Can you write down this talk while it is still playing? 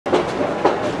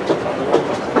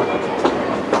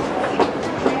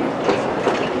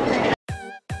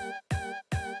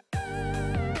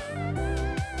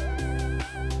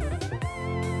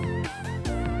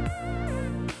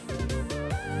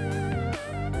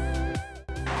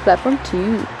Platform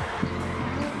 2.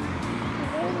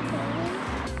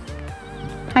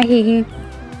 Hi, Hee Hee.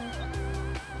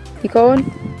 You cold?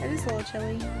 It is a little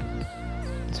chilly.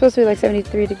 It's supposed to be like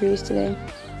 73 degrees today.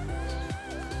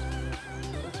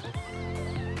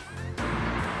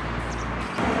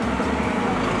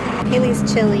 Haley's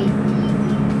chilly.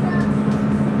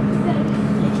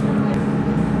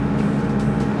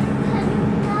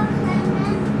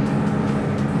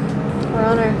 We're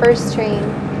on our first train.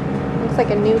 Looks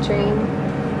like a new train.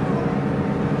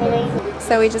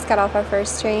 So we just got off our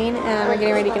first train and we're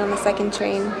getting ready to get on the second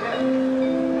train.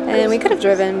 And we could have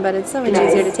driven, but it's so much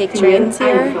easier to take trains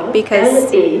here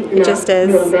because it just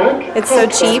is. It's so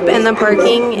cheap and the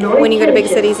parking when you go to big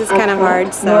cities is kind of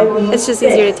hard, so it's just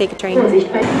easier to take a train.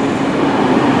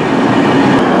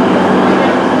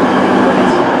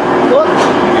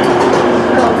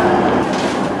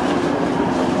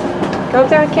 Go up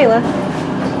there with Kayla.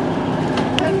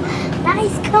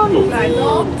 Nice Coney seats.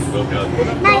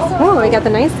 Nice. Oh, we got the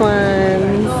nice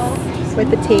ones with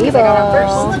the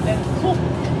table.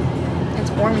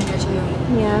 It's warm in here too.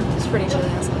 Yeah. It's pretty chilly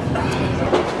outside.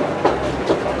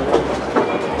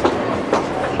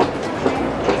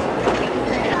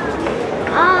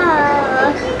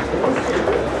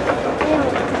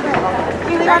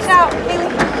 Watch out, Haley.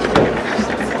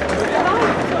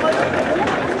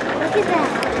 Look at that.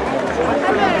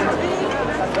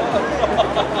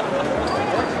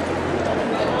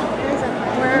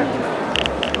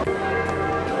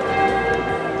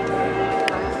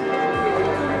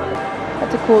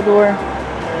 That's a cool door.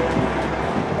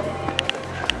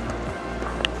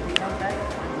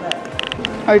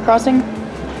 Are we crossing?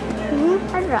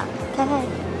 Hard Rock. Go ahead.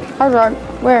 Hard Rock.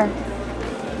 Where?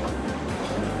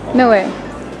 No way.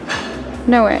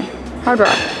 No way. Hard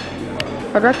Rock.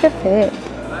 Hard Rock Cafe.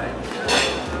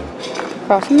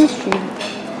 Crossing the street.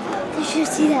 You should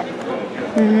see that.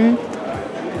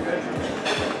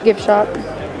 Gift shop.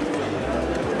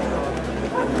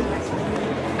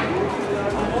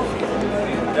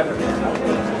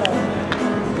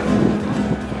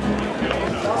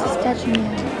 Statue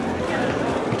Man.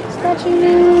 Statue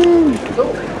Man.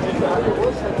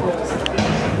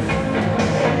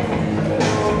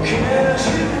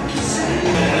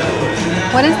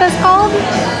 What is this called?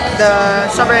 The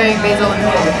strawberry basil.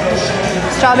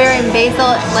 Strawberry and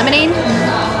basil lemonade?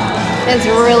 It's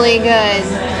really good.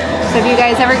 So if you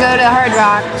guys ever go to Hard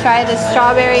Rock, try the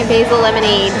strawberry and basil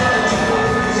lemonade.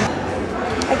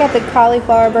 I got the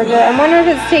cauliflower burger. I'm wondering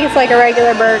if it tastes like a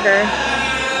regular burger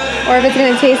or if it's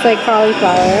going to taste like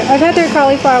cauliflower. I've had their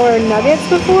cauliflower nuggets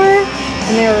before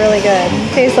and they were really good.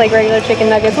 Tastes like regular chicken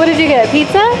nuggets. What did you get?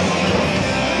 Pizza?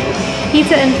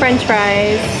 Pizza and french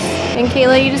fries. And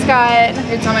Kayla, you just got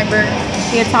The atomic burger.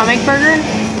 the atomic burger.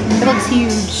 It looks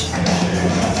huge.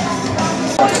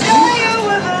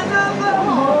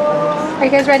 Are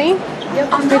you guys ready?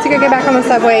 Yep. We have to go get back on the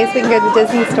subway so we can go to the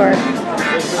Disney store.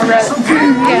 Alright.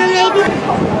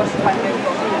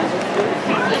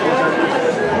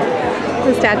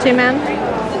 The statue man?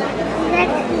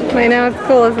 I know, it's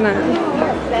cool, isn't it?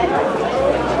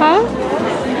 Huh?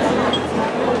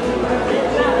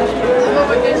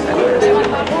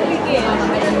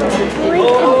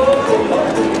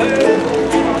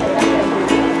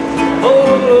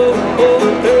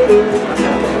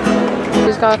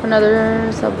 Just got off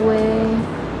another subway.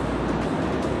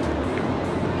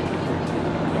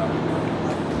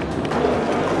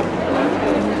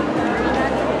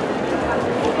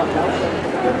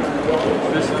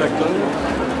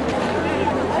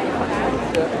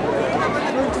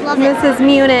 This is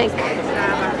Munich.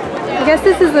 I guess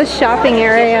this is the shopping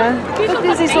area.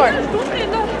 Disney store.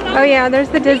 Oh yeah, there's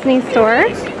the Disney store.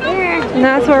 And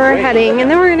that's where we're heading. And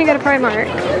then we're gonna go to Primark.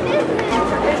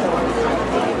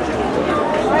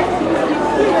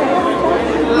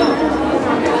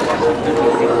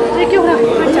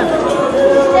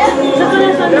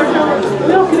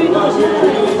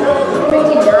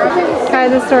 God,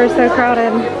 the store is so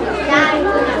crowded.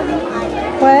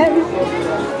 What?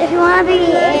 If you want to be a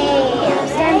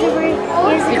stormtrooper,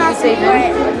 here's the costume for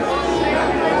it.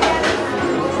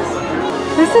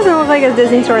 This doesn't look like a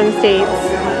Disney store in the States.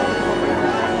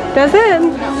 Does it?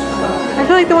 I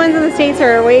feel like the ones in the States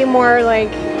are way more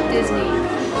like Disney.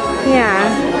 Yeah,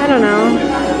 I don't know.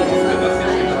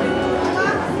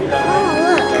 Oh,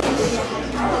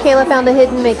 look. Kayla found a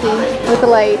hidden Mickey with the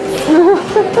lights.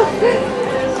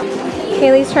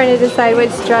 Kaylee's trying to decide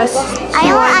which dress I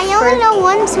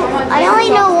only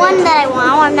know one that I want.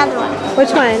 I want another one.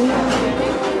 Which one?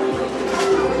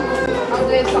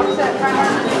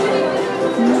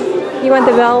 You want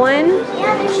the Belle one?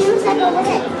 Yeah, the shoes that go with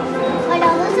it. Wait, no,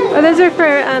 those are Oh, those are for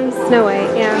Snow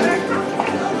White, yeah.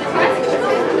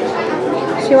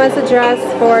 She wants a dress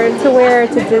to wear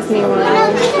to Disney World.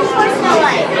 No, these are for Snow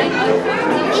White.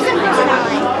 These are for Snow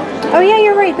White. Oh yeah,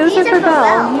 you're right. Those are These for are for Belle.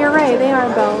 Belle. You're right. They are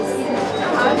Belle's.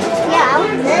 Yeah, I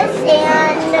want this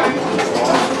and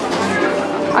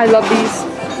I love these.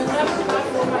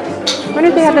 I wonder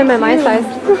if they have them at my size.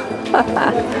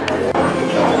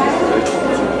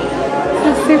 This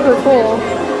is super cool.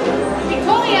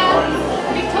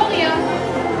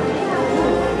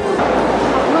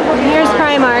 Here's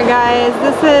Primark, guys.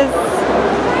 This is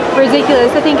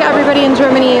ridiculous. I think everybody in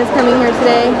Germany is coming here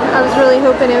today. I was really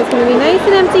hoping it was going to be nice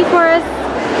and empty for us,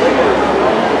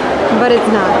 but it's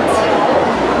not.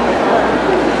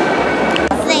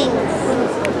 things.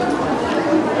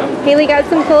 Haley got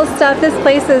some cool stuff. This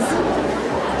place is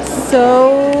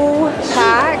so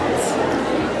packed.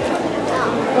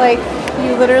 Like,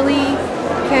 you literally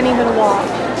can't even walk.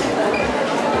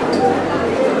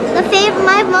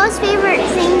 My most favorite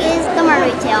thing is the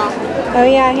mermaid tail. Oh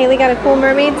yeah, Haley got a cool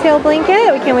mermaid tail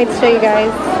blanket. We can't wait to show you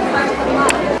guys.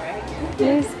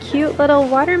 These cute little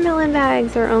watermelon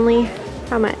bags are only,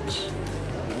 how much?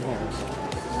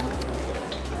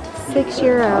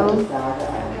 €6.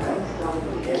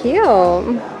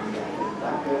 Cute.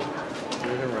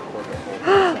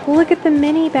 Look at the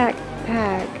mini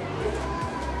backpack.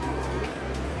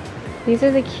 These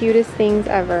are the cutest things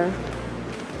ever.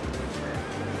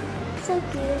 So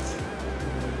cute.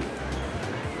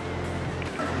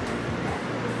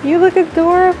 You look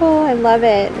adorable. I love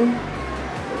it.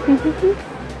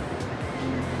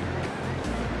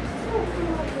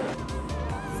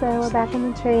 So we're back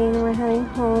on the train and we're heading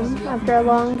home after a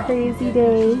long, crazy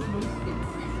day.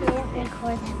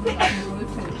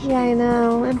 Yeah, I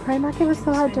know. And Primark, it was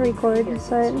so hard to record,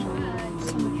 but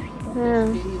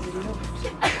yeah.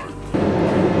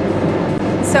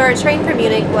 So our train for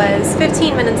Munich was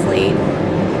 15 minutes late.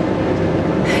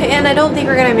 And I don't think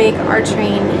we're gonna make our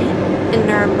train in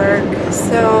Nuremberg.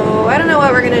 So I don't know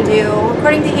what we're gonna do.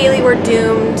 According to Haley, we're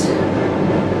doomed.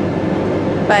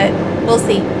 But we'll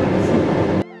see.